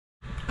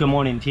Good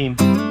morning, team.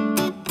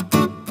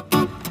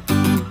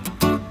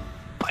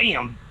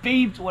 Bam,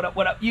 babes, what up,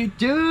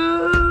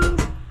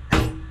 YouTube?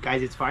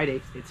 Guys, it's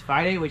Friday. It's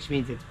Friday, which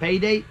means it's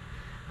payday.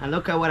 And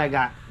look at what I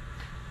got.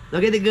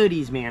 Look at the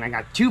goodies, man. I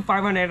got two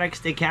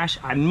 500x to cash.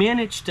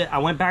 I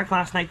went back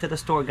last night to the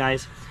store,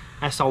 guys.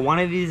 I saw one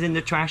of these in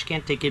the trash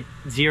can, ticket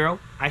 0.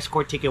 I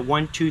scored ticket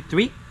 1, 2,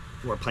 3.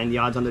 We're playing the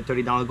odds on the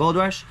 $30 Gold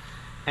Rush.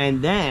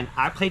 And then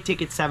I played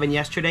ticket 7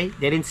 yesterday.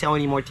 They didn't sell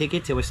any more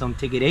tickets. It was some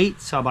ticket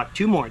 8. So I bought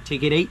 2 more.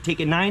 Ticket 8,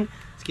 ticket 9.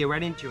 Let's get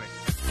right into it.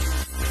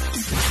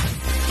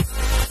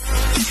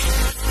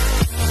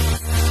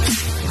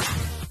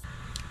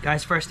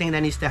 Guys, first thing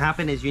that needs to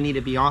happen is you need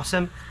to be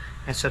awesome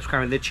and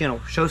subscribe to the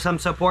channel. Show some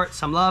support,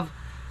 some love,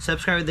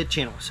 subscribe to the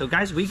channel. So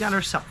guys, we got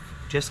ourselves,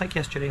 just like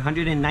yesterday,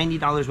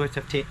 $190 worth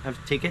of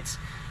tickets.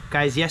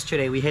 Guys,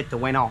 yesterday we hit the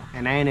win all,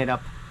 and I ended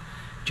up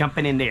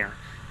jumping in there.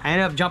 I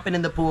ended up jumping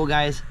in the pool,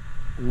 guys.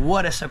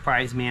 What a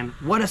surprise, man.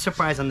 What a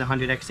surprise on the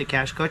 100x to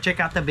cash. Go check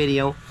out the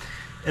video.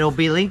 It'll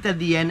be linked at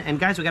the end. And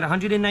guys, we got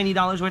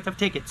 $190 worth of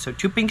tickets. So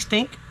 2 pink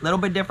stink, a little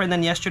bit different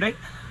than yesterday.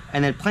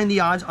 And then playing the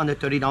odds on the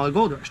 $30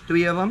 Gold Rush,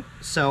 3 of them.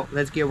 So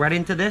let's get right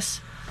into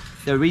this.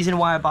 The reason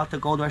why I bought the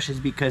Gold Rush is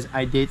because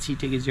I did see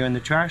ticket 0 in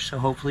the trash. So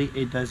hopefully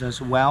it does as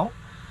well.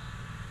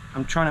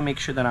 I'm trying to make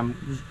sure that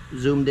I'm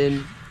zoomed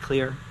in,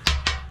 clear.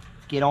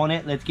 Get on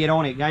it. Let's get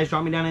on it. Guys,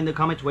 drop me down in the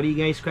comments. What are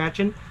you guys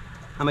scratching?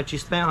 How much you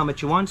spent, how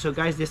much you won. So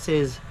guys,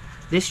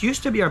 this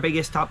used to be our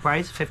biggest top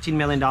prize, $15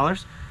 million,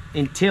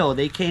 until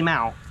they came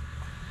out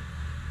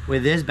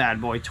with this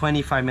bad boy,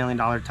 $25 million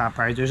top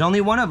prize. There's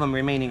only 1 of them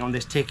remaining on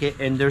this ticket,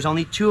 and there's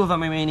only 2 of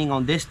them remaining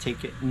on this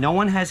ticket. No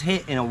one has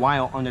hit in a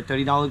while on the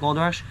 $30 Gold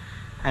Rush,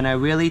 and I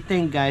really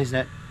think, guys,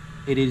 that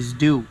it is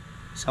due.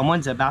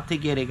 Someone's about to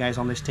get it, guys,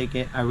 on this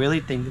ticket. I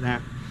really think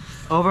that.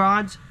 Over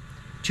odds,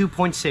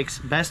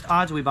 2.6. Best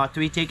odds, we bought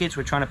 3 tickets.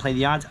 We're trying to play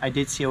the odds. I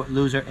did see a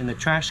loser in the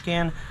trash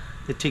can,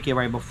 the ticket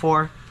right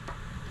before,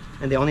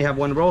 and they only have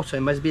 1 roll, so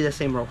it must be the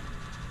same roll.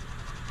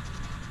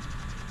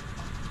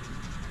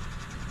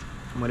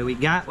 What do we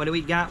got? What do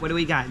we got? What do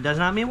we got? Does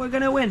not mean we're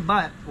gonna win,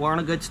 but we're on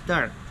a good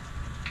start.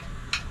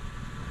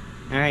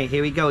 All right,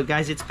 here we go,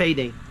 guys. It's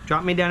payday.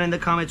 Drop me down in the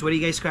comments. What are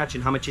you guys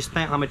scratching? How much you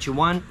spent? How much you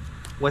won?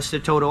 What's the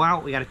total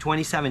out? We got a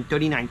 27,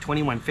 39,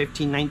 21,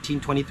 15, 19,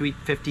 23,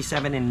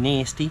 57, and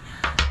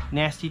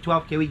nasty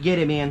 12. Can we get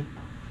it, man?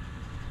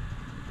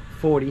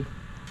 40.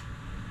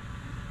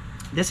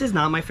 This is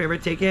not my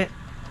favorite ticket,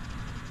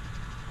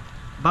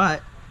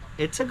 but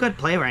it's a good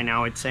play right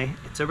now, I'd say.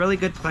 It's a really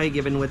good play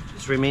given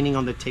what's remaining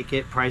on the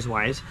ticket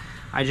price-wise.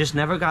 I just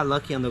never got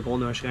lucky on the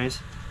Gold Rush, guys.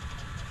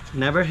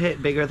 Never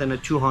hit bigger than a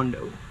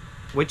 200,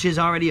 which is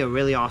already a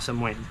really awesome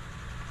win.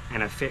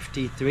 And a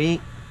 53,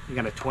 we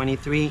got a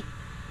 23,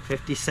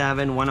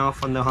 57, 1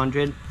 off on the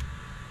 100.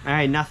 All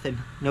right, nothing.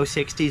 No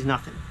 60s,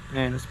 nothing.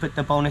 All right, let's put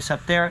the bonus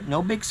up there.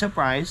 No big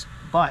surprise,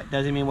 but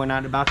doesn't mean we're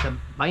not about to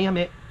bam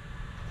it.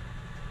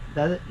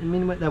 Doesn't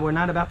mean that we're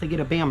not about to get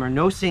a bammer.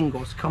 No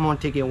singles. Come on,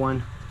 ticket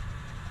 1.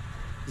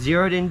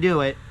 0 didn't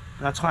do it.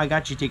 That's why I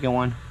got you ticket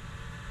 1.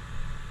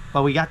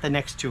 But we got the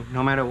next 2,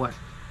 no matter what.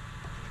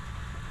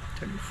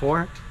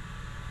 34.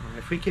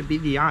 If we could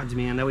beat the odds,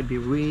 man, that would be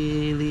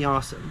really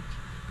awesome.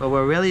 But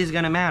what really is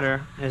going to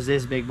matter is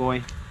this big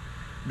boy.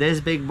 This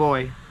big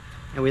boy.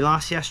 And we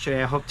lost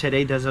yesterday. I hope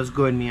today does us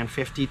good, man.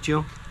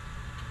 52.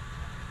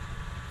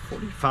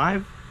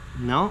 45.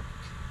 No.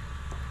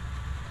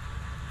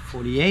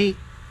 48.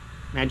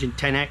 Imagine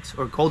 10x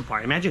or gold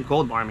bar. Imagine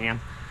gold bar, man.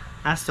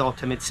 That's the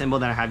ultimate symbol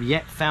that I have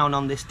yet found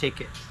on this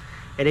ticket.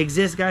 It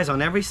exists, guys,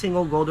 on every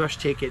single Gold Rush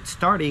ticket,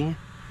 starting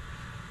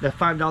the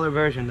 $5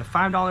 version. The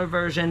 $5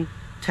 version,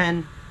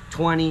 $10,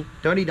 $20,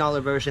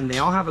 $30 version, they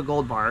all have a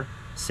gold bar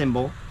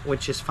symbol,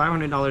 which is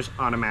 $500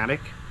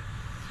 automatic.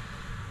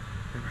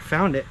 Never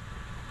found it.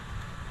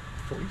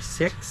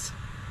 46.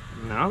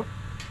 No.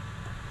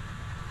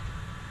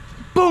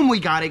 Boom,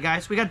 we got it,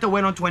 guys. We got the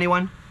win on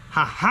 21.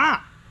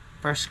 Ha-ha!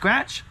 First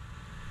scratch.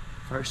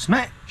 First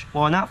match.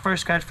 Well, not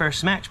first scratch,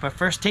 first match, but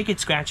first ticket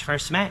scratch,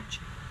 first match.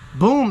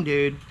 Boom,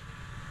 dude.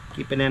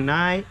 Keeping an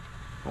eye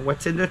on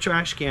what's in the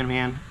trash can,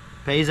 man.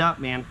 Pays up,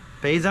 man.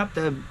 Pays up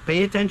to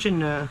pay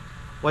attention to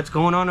what's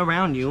going on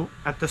around you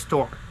at the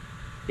store.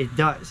 It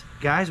does.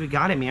 Guys, we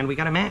got it, man. We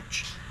got a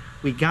match.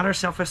 We got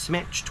ourselves a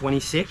smash.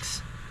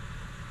 26.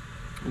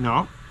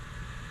 No.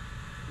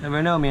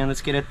 Never know, man. Let's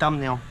get a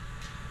thumbnail.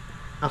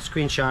 I'll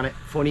screenshot it.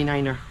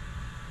 49er.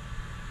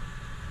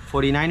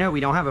 49er? We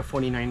don't have a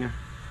 49er.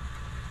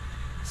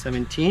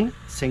 17,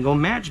 single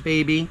match,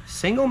 baby.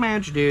 Single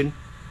match, dude.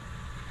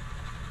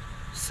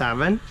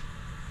 7.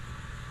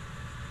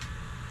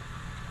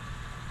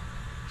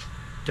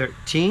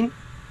 13.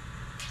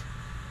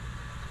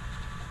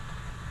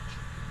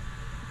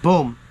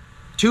 Boom.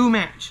 2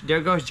 match. There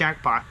goes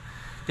jackpot.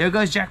 There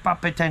goes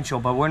jackpot potential,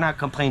 but we're not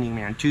complaining,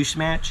 man. 2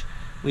 smash.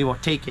 We will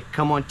take it.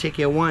 Come on,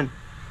 ticket 1.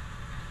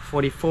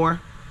 44.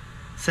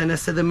 Send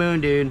us to the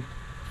moon, dude.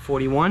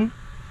 41.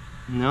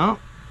 No.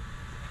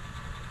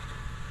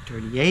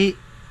 38.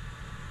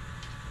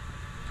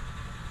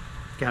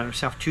 Got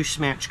ourselves 2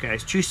 smash,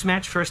 guys. 2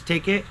 smash first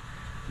ticket.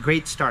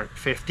 Great start.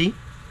 50.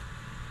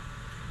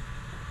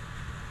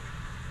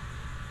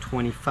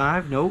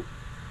 25. Nope.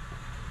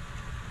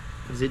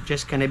 Is it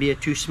just going to be a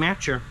 2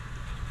 smatcher?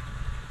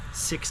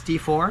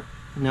 64.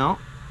 No.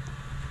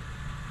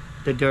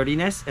 The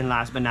dirtiness. And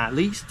last but not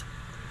least,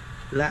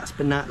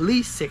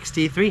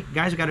 63.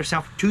 Guys, we got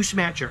ourselves 2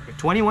 smatcher. A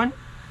 21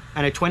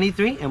 and a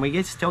 23. And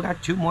we still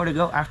got 2 more to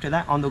go after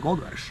that on the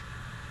Gold Rush.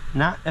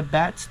 Not a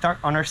bad start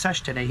on our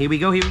sesh today. Here we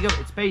go, here we go.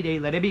 It's payday.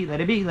 Let it be,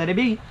 let it be, let it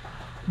be.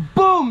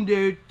 Boom,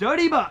 dude.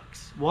 30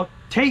 bucks. We'll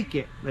take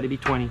it. Let it be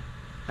 20.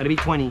 Let it be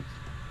 20.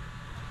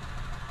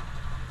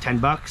 10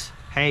 bucks.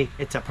 Hey,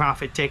 it's a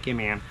profit ticket,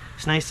 man.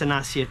 It's nice to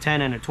not see a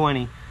 10 and a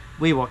 20.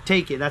 We will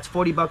take it. That's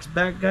 40 bucks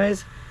back,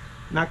 guys.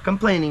 Not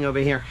complaining over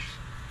here.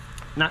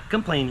 Not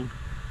complaining.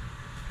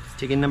 Let's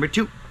take in number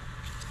 2.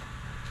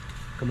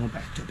 Come on,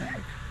 back to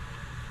back.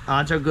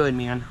 Odds are good,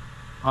 man.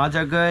 Odds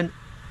are good.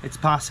 It's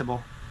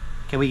possible.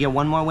 Can we get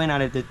one more win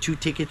out of the 2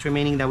 tickets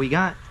remaining that we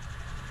got?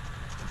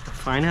 Let's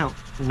find out.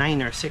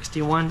 Niner,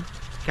 61.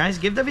 Guys,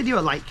 give the video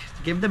a like.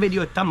 Give the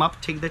video a thumb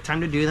up. Take the time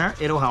to do that.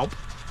 It'll help.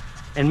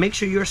 And make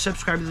sure you're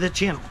subscribed to the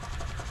channel.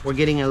 We're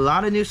getting a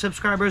lot of new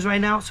subscribers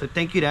right now, so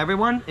thank you to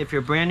everyone. If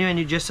you're brand new and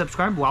you just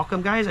subscribed,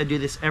 welcome, guys. I do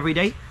this every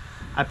day.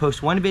 I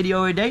post 1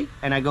 video a day,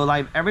 and I go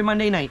live every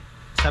Monday night,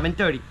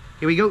 7:30.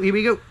 Here we go, here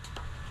we go.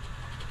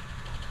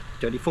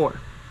 34.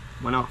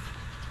 One off.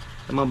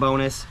 Come on,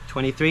 bonus.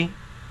 23.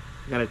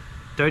 Got a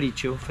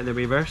 32 for the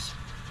reverse.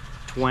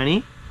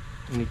 20.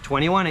 We need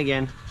 21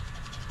 again.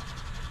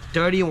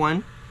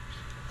 31.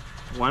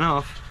 One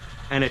off.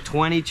 And a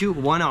 22.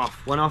 One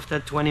off. One off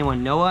that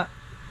 21. Noah,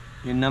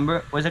 your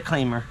number was a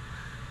claimer.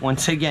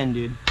 Once again,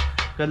 dude.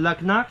 Good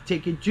luck, knock.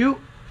 Take it 2.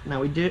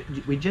 Now we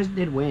just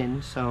did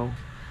win, so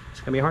it's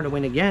gonna be hard to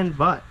win again,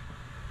 but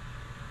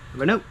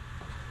never know.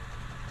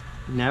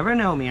 Never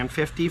know, man.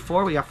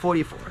 54. We got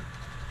 44.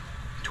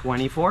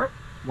 24.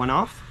 One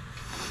off.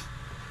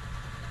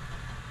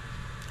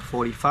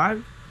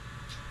 45.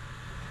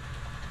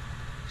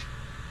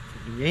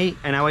 48.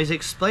 And I was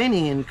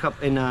explaining in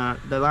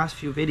the last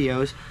few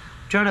videos,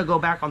 trying to go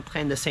back on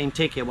playing the same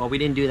ticket. Well, we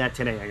didn't do that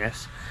today,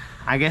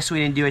 I guess we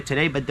didn't do it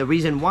today, but the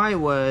reason why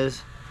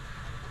was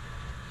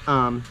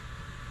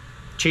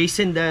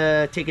chasing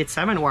the ticket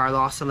 7 where I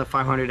lost on the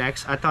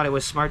 500X. I thought it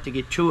was smart to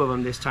get 2 of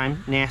them this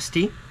time.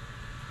 Nasty.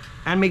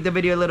 And make the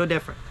video a little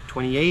different.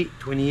 28,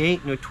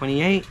 28, no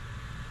 28.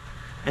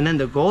 And then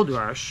the Gold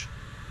Rush,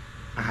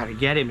 I had to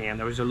get it, man.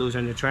 There was a loser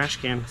in the trash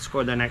can.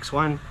 Scored the next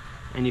one.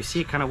 And you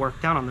see it kind of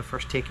worked out on the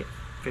first ticket.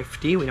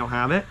 50, we don't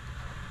have it.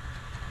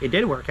 It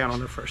did work out on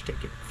the first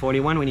ticket.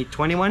 41, we need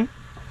 21.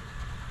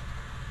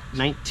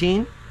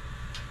 19.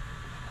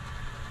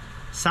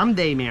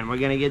 Someday, man, we're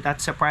going to get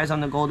that surprise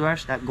on the Gold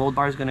Rush. That gold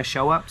bar is going to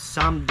show up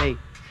someday.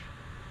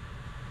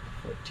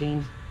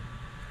 14.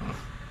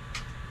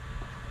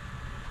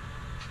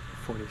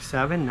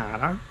 47,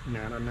 nada,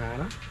 nada,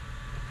 nada.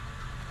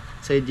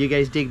 So do you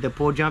guys dig the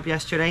pool jump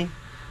yesterday?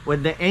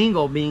 With the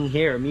angle being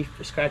here, me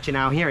scratching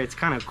out here, it's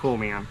kind of cool,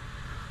 man.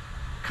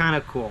 Kind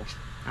of cool.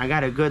 I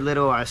got a good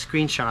little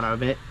screenshot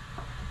of it.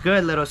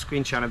 Good little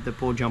screenshot of the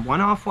pool jump.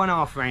 One off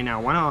right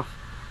now. One off.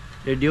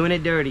 They're doing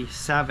it dirty.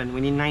 7.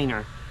 We need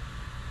 9er.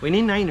 We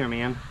need 9er,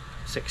 man.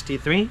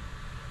 63.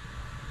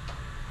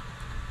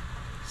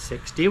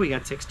 60. We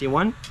got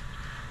 61.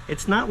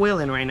 It's not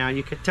willing right now.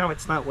 You could tell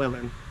it's not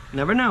willing.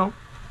 Never know.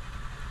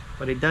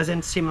 But it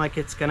doesn't seem like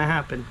it's going to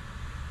happen.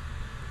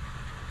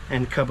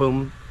 And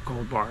kaboom,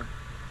 gold bar.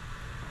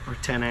 Or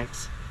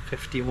 10x.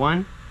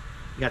 51.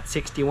 We got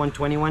 61,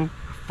 21,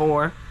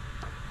 4,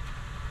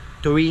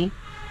 3.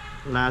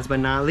 Last but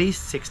not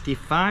least,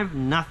 65,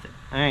 nothing.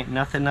 All right,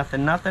 nothing,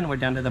 nothing, nothing. We're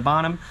down to the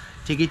bottom.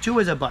 Ticket 2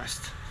 is a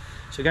bust.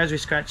 So guys, we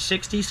scratched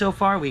 60 so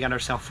far. We got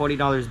ourselves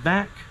 $40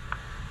 back.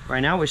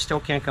 Right now, we still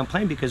can't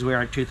complain because we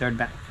are at 2/3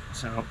 back.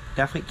 So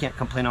definitely can't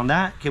complain on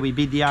that. Can we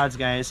beat the odds,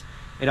 guys?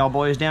 It all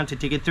boils down to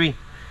ticket 3.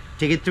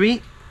 Ticket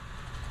 3.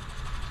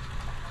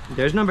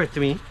 There's number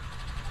 3.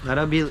 Let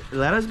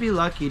us be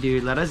lucky,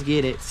 dude. Let us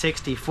get it.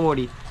 60,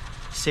 40,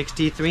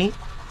 63,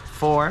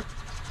 4,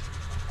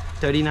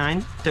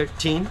 39,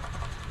 13,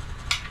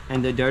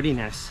 and the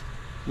dirtiness.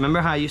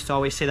 Remember how I used to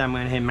always say that I'm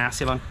going to hit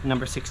massive on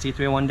number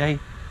 63 one day?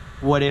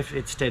 What if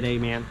it's today,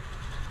 man?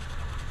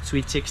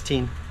 Sweet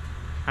 16.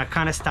 I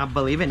kind of stopped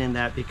believing in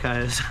that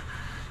because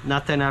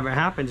nothing ever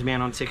happens,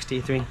 man, on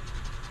 63.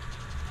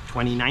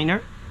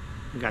 29er.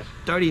 We got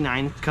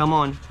 39. Come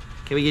on.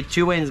 Can we get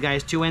 2 wins,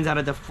 guys? 2 wins out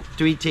of the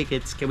 3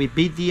 tickets. Can we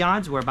beat the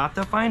odds? We're about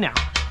to find out.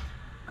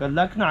 Good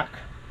luck, knock.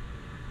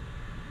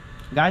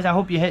 Guys, I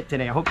hope you hit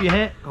today. I hope you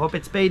hit. I hope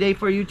it's payday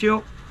for you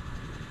too.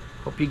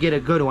 Hope you get a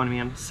good one,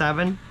 man.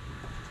 7.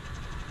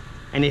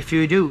 And if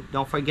you do,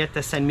 don't forget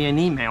to send me an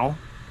email.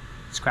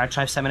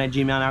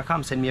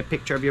 scratchlife7@gmail.com. Send me a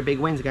picture of your big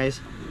wins, guys.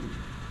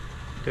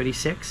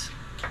 36.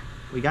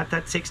 We got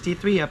that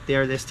 63 up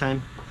there this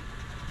time.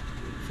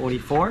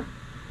 44.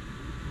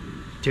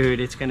 Dude,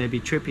 it's going to be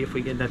trippy if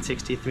we get that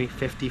 63.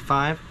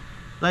 55.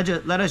 Let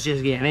us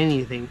just get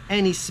anything.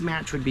 Any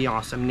smash would be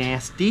awesome.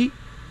 Nasty.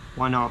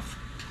 One off.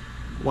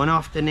 One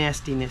off the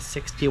nastiness.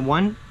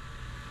 61.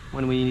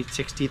 when we need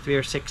 63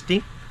 or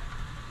 60.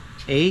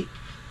 8.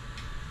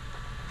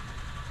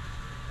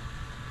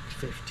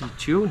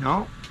 52,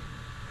 no.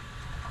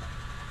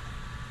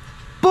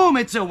 Boom,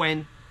 it's a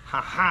win.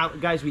 Haha,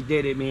 guys, we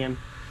did it, man.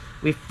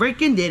 We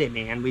freaking did it,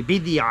 man. We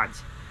beat the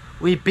odds.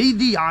 We beat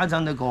the odds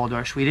on the Gold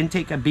Rush. We didn't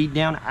take a beat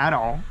down at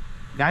all.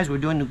 Guys, we're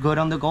doing good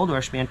on the Gold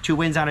Rush, man. 2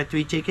 wins out of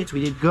 3 tickets.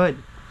 We did good.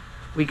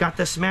 We got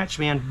the smash,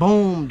 man.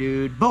 Boom,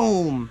 dude.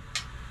 Boom.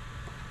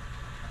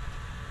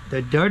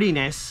 The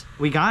dirtiness.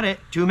 We got it.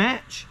 2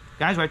 match.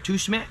 Guys, we're at 2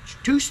 smash.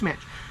 2 smash.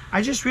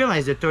 I just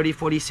realized the 30,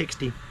 40,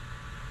 60.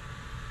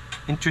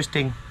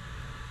 Interesting.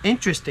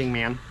 Interesting,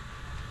 man.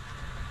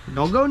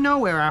 Don't go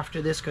nowhere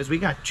after this because we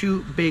got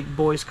 2 big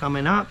boys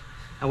coming up.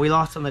 And we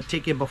lost on the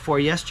ticket before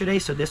yesterday,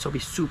 so this will be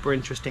super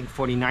interesting.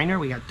 49er,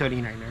 we got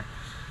 39er.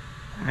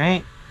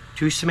 Alright.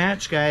 2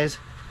 smash, guys.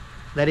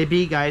 Let it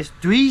be, guys.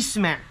 3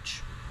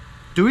 smash.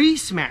 3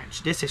 smash.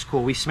 This is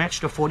cool. We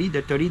smashed the 40,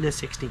 the 30, the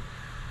 60.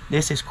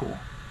 This is cool.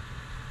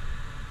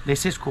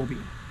 This is cool, B.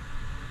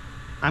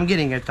 I'm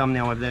getting a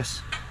thumbnail of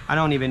this. I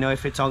don't even know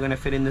if it's all going to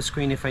fit in the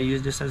screen if I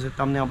use this as a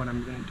thumbnail, but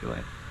I'm going to do it.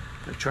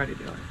 I'm going to try to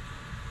do it.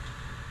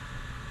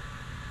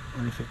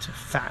 What if it's a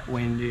fat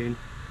win, dude?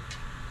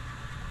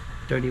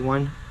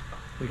 31.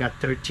 We got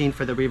 13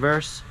 for the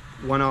reverse.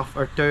 1 off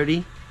our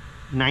 30.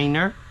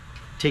 9er.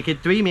 Ticket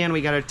 3, man.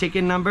 We got our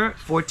ticket number.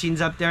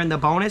 14's up there in the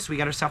bonus. We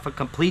got ourselves a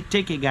complete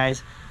ticket,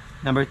 guys.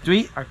 Number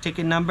 3, our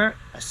ticket number,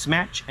 a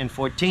smash, and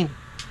 14.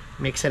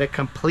 Makes it a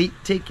complete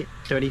ticket.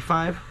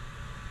 35.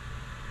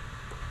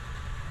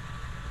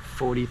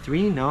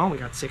 43. No, we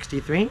got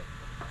 63.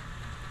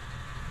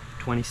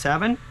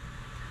 27.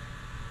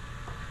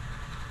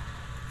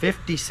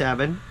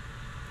 57.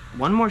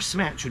 1 more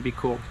smash would be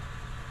cool.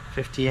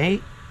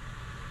 58.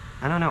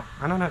 I don't know.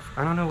 I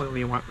don't know what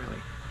we want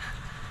really.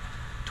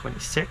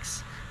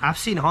 26. I've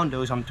seen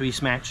Hondos on 3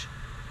 smash.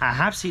 I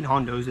have seen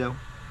Hondos though.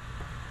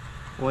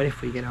 What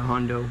if we get a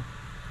Hondo?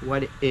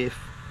 What if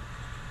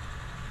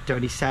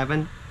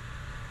 37,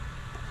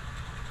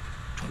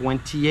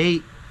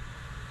 28,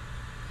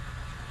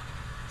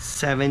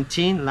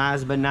 17,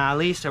 last but not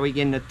least, are we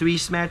getting a 3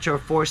 smash or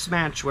 4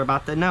 smash? We're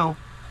about to know.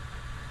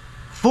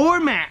 4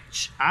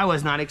 match. I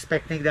was not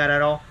expecting that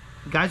at all.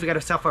 Guys, we got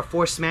ourselves our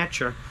 4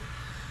 smasher.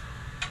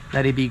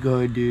 Let it be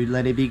good, dude.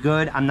 Let it be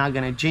good. I'm not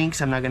gonna jinx.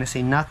 I'm not gonna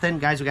say nothing.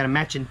 Guys, we got a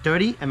match in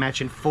 30, a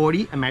match in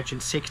 40, a match in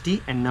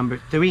 60, and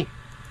number 3.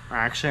 Or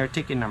actually our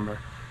ticket number.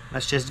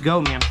 Let's just go,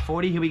 man.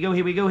 40, here we go,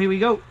 here we go, here we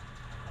go.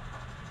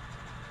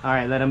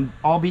 Alright, let them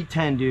all be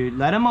 10, dude.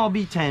 Let them all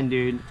be 10,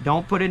 dude.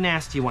 Don't put a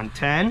nasty one.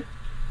 10.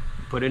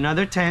 Put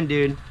another 10,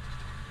 dude.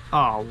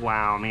 Oh,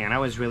 wow, man. I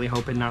was really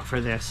hoping not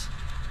for this.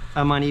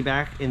 A money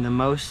back in the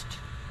most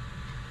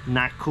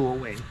not cool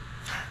way.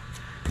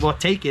 We'll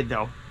take it,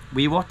 though.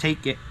 We will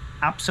take it.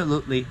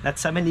 Absolutely. That's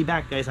 70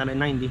 back, guys, out of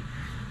 90.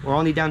 We're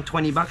only down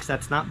 20 bucks.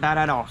 That's not bad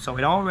at all. So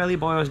it all really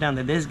boils down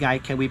to this guy.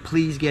 Can we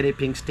please get it,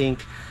 Pink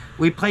Stink?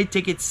 We played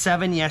ticket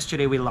 7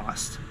 yesterday. We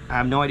lost. I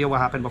have no idea what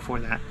happened before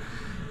that.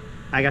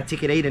 I got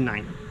ticket 8 and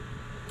 9.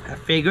 I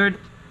figured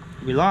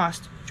we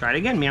lost. Try it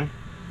again, man.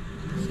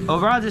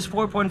 Overall, this is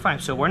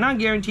 4.5. So we're not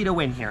guaranteed a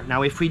win here.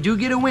 Now, if we do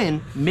get a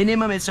win,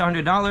 minimum it's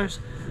 $100,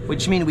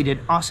 which means we did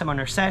awesome on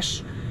our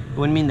sesh. It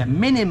would mean the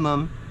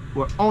minimum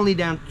we're only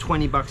down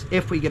 20 bucks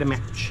if we get a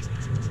match,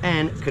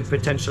 and could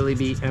potentially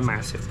be a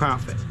massive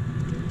profit.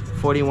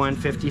 41,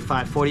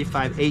 55,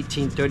 45,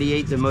 18,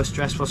 38, the most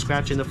stressful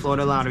scratch in the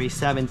Florida lottery.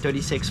 7,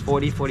 36,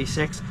 40,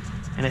 46,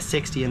 and a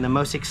 60. And the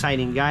most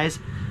exciting, guys,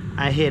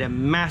 I hit a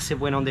massive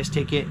win on this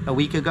ticket a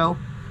week ago.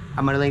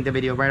 I'm gonna link the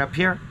video right up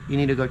here. You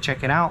need to go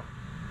check it out.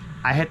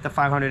 I hit the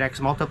 500x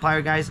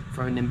multiplier, guys,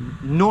 for an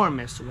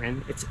enormous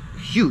win. It's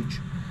huge,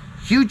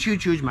 huge,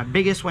 huge, huge. My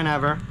biggest win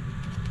ever.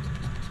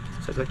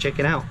 So go check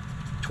it out.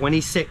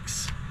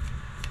 26.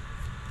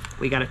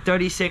 We got a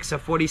 36, a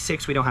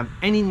 46. We don't have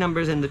any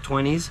numbers in the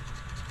 20s.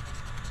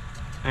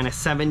 And a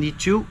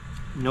 72.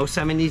 No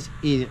 70s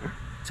either.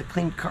 It's a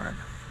clean card.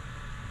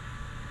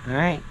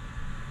 Alright.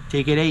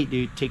 Ticket 8,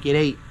 dude. Ticket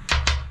 8.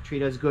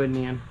 Treat us good,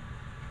 man.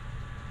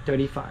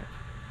 35.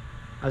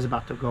 I was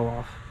about to go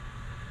off.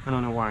 I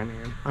don't know why,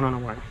 man. I don't know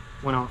why.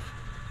 Went off.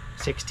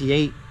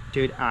 68.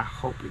 Dude, I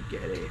hope we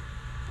get it.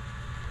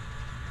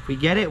 If we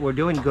get it, we're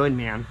doing good,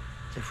 man.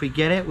 If we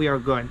get it, we are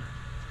good.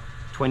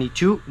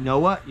 22.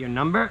 Noah, your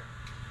number.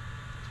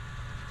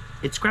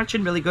 It's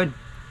scratching really good.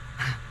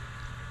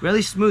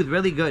 Really smooth,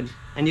 really good.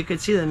 And you can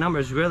see the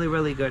numbers really,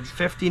 really good.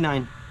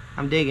 59.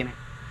 I'm digging it.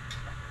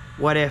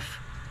 What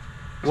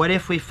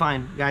if we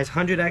find, guys,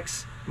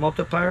 100x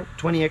multiplier,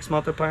 20x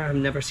multiplier. I've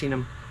never seen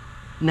them.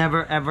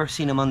 Never, ever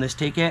seen them on this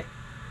ticket.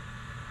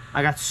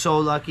 I got so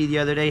lucky the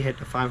other day, hit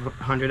the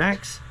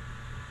 500x.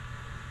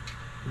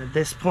 And at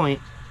this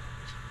point,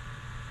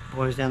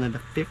 boils down to the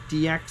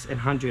 50x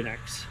and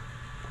 100x.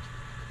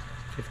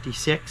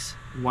 56,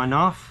 1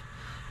 off.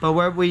 But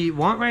what we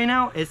want right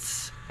now,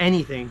 it's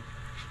anything.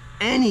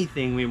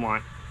 Anything we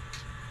want.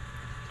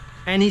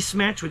 Any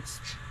smash would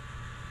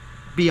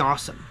be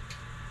awesome.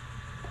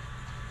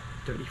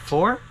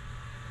 34,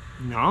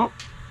 no.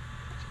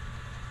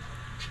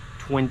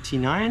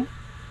 29.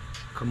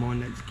 Come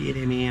on, let's get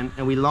it, man.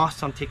 And we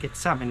lost on ticket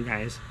 7,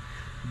 guys.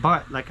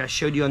 But like I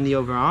showed you on the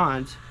over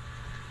odds,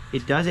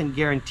 it doesn't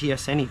guarantee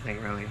us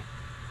anything really.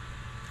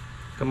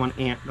 Come on,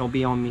 Ant, don't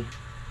be on me.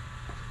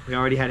 We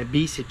already had a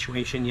B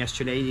situation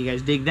yesterday. You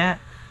guys dig that?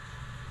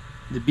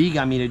 The B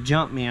got me to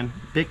jump, man,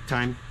 big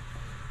time.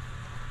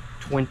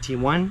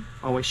 21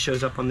 always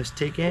shows up on this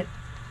ticket.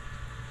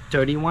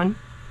 31.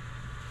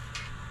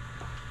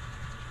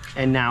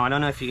 And now I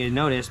don't know if you guys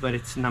noticed, but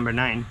it's number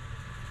 9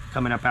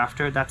 coming up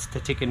after. That's the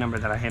ticket number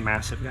that I hit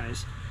massive,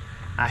 guys.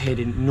 I hit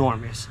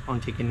enormous on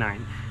ticket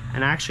 9,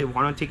 and I actually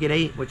won on ticket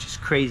 8, which is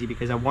crazy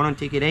because I won on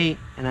ticket 8,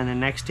 and then the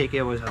next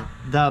ticket was the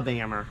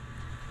bammer,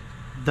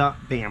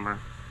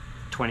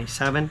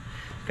 27.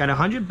 Got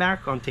 100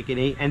 back on ticket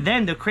 8, and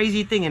then the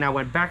crazy thing, and I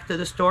went back to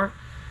the store,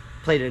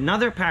 played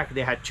another pack.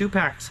 They had 2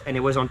 packs, and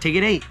it was on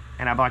ticket 8,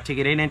 and I bought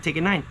ticket 8 and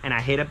ticket 9, and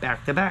I hit a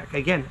back-to-back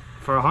again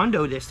for a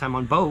hundo this time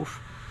on both,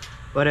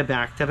 but a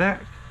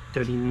back-to-back.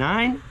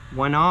 39,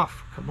 1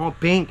 off. Come on,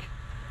 pink.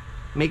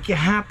 Make it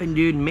happen,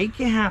 dude. Make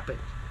it happen.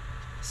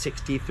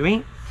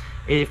 63.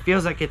 It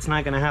feels like it's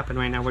not going to happen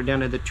right now. We're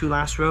down to the 2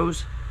 last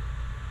rows.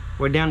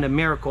 We're down to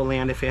miracle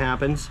land if it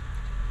happens.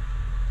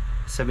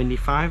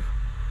 75.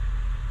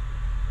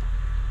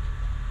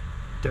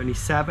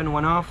 37,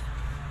 1 off.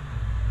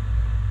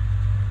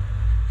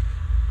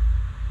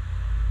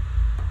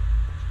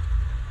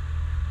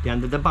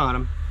 Down to the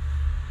bottom.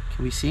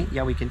 Can we see?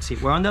 Yeah, we can see.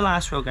 We're on the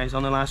last row, guys.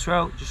 On the last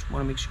row. Just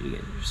want to make sure you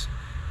guys are just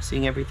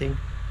seeing everything.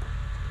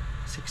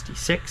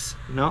 66.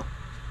 No.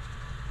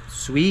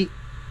 Sweet.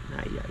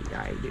 Ay, ay,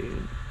 ay,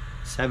 dude.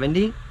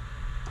 70.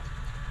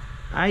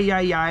 Ay,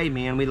 ay, ay,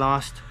 man. We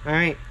lost. All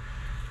right.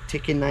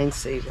 Ticket 9,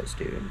 save us,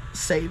 dude.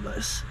 Save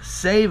us.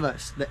 Save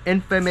us. The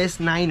infamous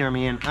 9er,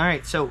 man. All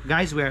right. So,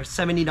 guys, we are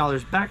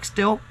 $70 back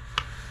still.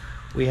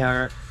 We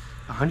are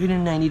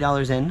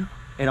 $190 in.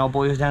 It all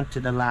boils down to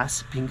the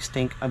last pink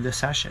stink of the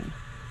session.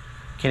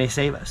 Can they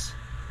save us?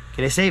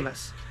 Can they save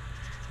us?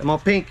 Come on,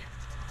 pink.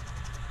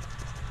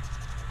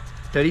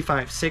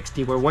 35,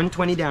 60. We're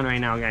 120 down right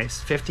now,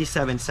 guys.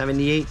 57,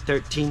 78,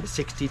 13,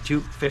 62,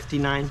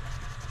 59.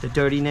 The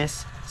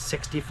dirtiness,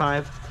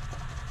 65.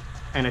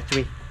 And a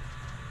 3.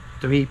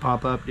 3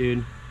 pop up,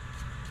 dude.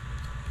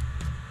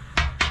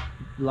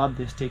 Love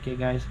this ticket,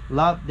 guys.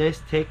 Love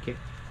this ticket.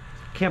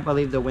 Can't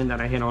believe the win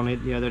that I hit on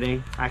it the other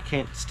day.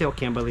 Still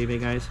can't believe it,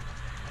 guys.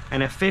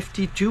 And a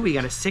 52, we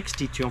got a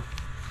 62.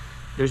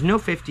 There's no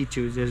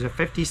 52s. There's a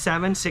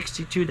 57,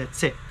 62,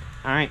 that's it.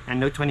 All right,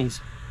 and no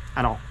 20s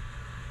at all.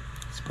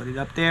 Let's put it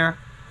up there.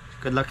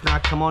 Good luck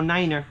knock. Come on,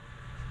 9er.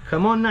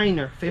 Come on,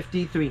 9er.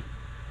 53.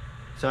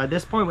 So at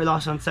this point, we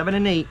lost on 7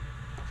 and 8.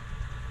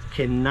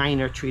 Can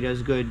 9er treat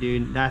us good,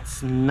 dude?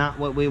 That's not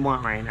what we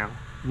want right now.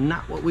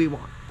 Not what we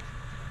want.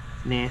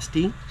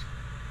 Nasty.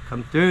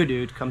 Come through,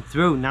 dude. Come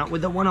through. Not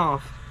with the 1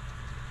 off.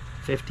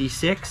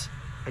 56.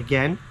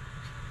 Again.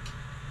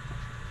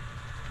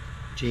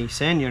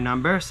 Jason, your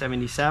number.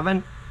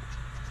 77.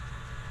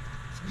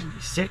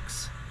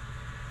 76.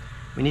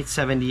 We need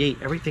 78.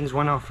 Everything's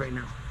 1 off right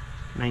now.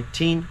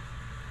 19.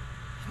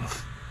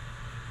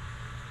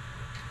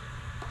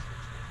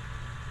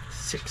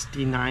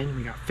 69.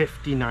 We got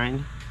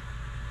 59.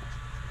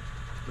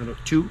 Little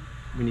 2.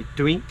 We need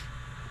 3.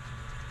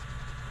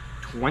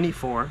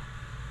 24.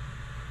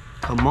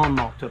 Come on,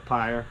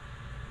 multiplier.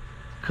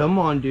 Come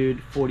on,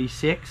 dude.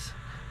 46.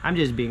 I'm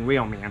just being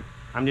real, man.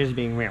 I'm just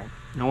being real.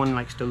 No one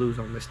likes to lose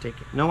on this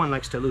ticket. No one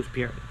likes to lose,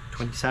 period.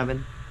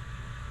 27.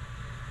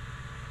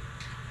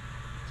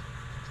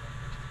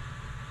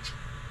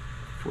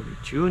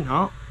 42,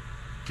 no.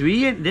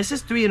 3, this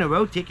is 3 in a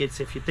row tickets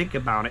if you think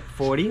about it.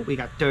 40, we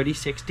got 30,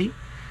 60.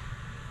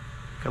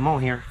 Come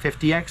on here.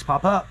 50x,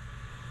 pop up.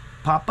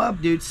 Pop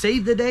up, dude.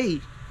 Save the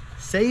day.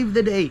 Save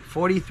the day.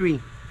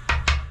 43.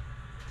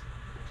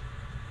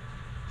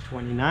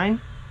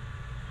 29.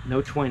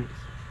 No 20s.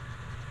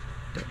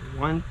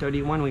 31,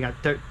 31. We got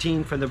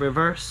 13 for the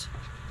reverse.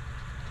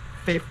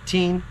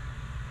 15.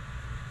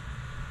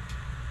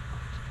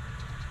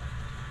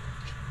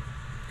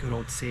 Good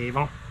old save.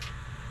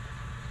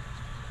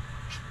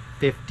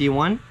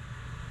 51.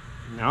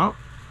 No.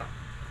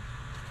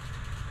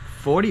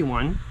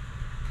 41.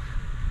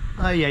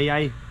 Ay, ay,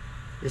 ay.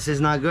 This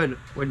is not good.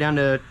 We're down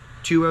to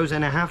 2 rows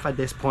and a half at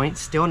this point.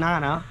 Still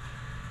not, huh?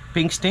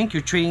 Pink stink,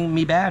 you're treating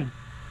me bad.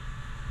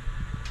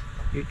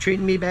 You're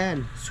treating me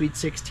bad. Sweet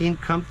 16,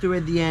 come through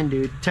at the end,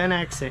 dude. 10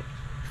 exit.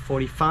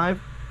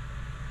 45.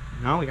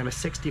 No, we got a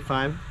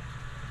 65.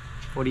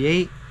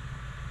 48.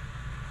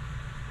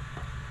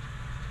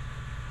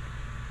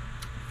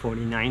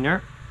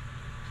 49er.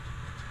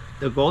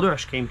 The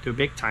Goldrush came through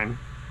big time.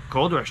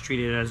 Goldrush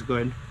treated us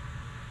good.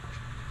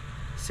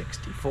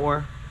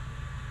 64.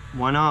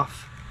 1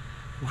 off.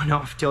 1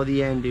 off till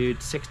the end,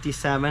 dude.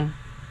 67.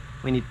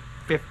 We need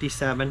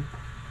 57.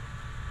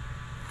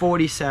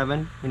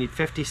 47. We need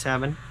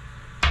 57.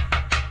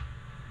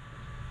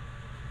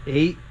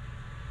 8.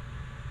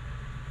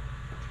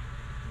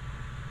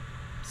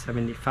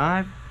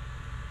 75.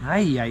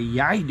 Ay,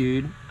 ay, ay,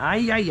 dude.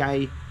 Ay, ay,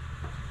 ay.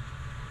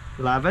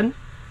 11.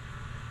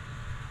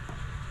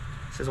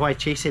 is why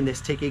chasing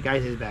this ticket,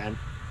 guys, is bad.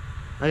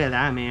 Look at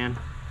that, man.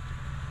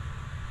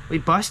 We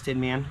busted,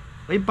 man.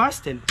 We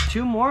busted.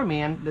 2 more,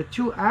 man. The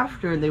 2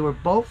 after, they were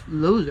both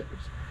losers.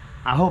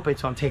 I hope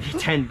it's on ticket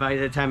 10 by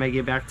the time I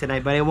get back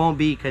tonight, but it won't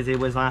be because it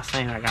was last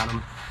night I got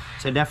them.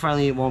 So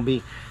definitely it won't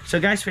be. So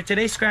guys, for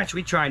today's scratch,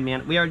 we tried,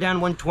 man. We are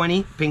down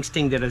 120. Pink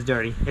Sting did us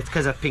dirty. It's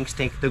because of Pink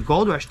Sting. The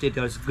Gold Rush did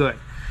us good.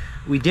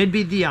 We did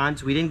beat the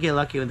odds. We didn't get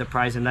lucky with the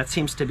prize, and that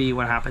seems to be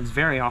what happens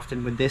very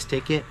often with this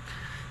ticket.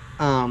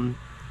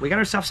 We got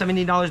ourselves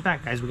 $70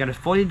 back, guys. We got a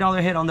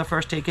 $40 hit on the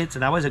first ticket, so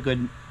that was a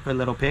good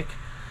little pick.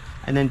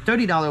 And then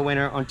 $30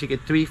 winner on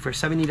ticket 3 for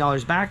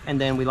 $70 back, and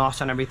then we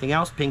lost on everything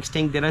else. Pink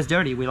Sting did us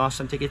dirty. We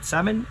lost on ticket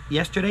 7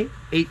 yesterday,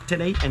 8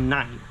 today, and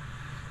 9.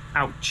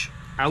 Ouch.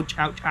 Ouch,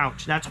 ouch,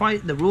 ouch. That's why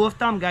the rule of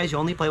thumb, guys, you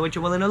only play what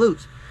you're willing to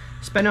lose.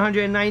 Spend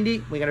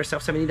 190, we got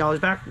ourselves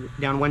 $70 back,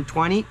 down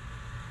 120.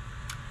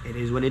 It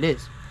is what it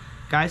is.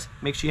 Guys,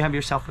 make sure you have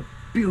yourself a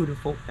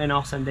beautiful and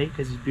awesome day,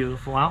 because it's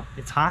beautiful out.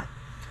 It's hot.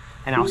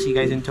 And I'll see you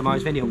guys in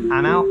tomorrow's video.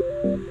 I'm out.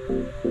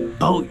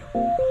 Booyah.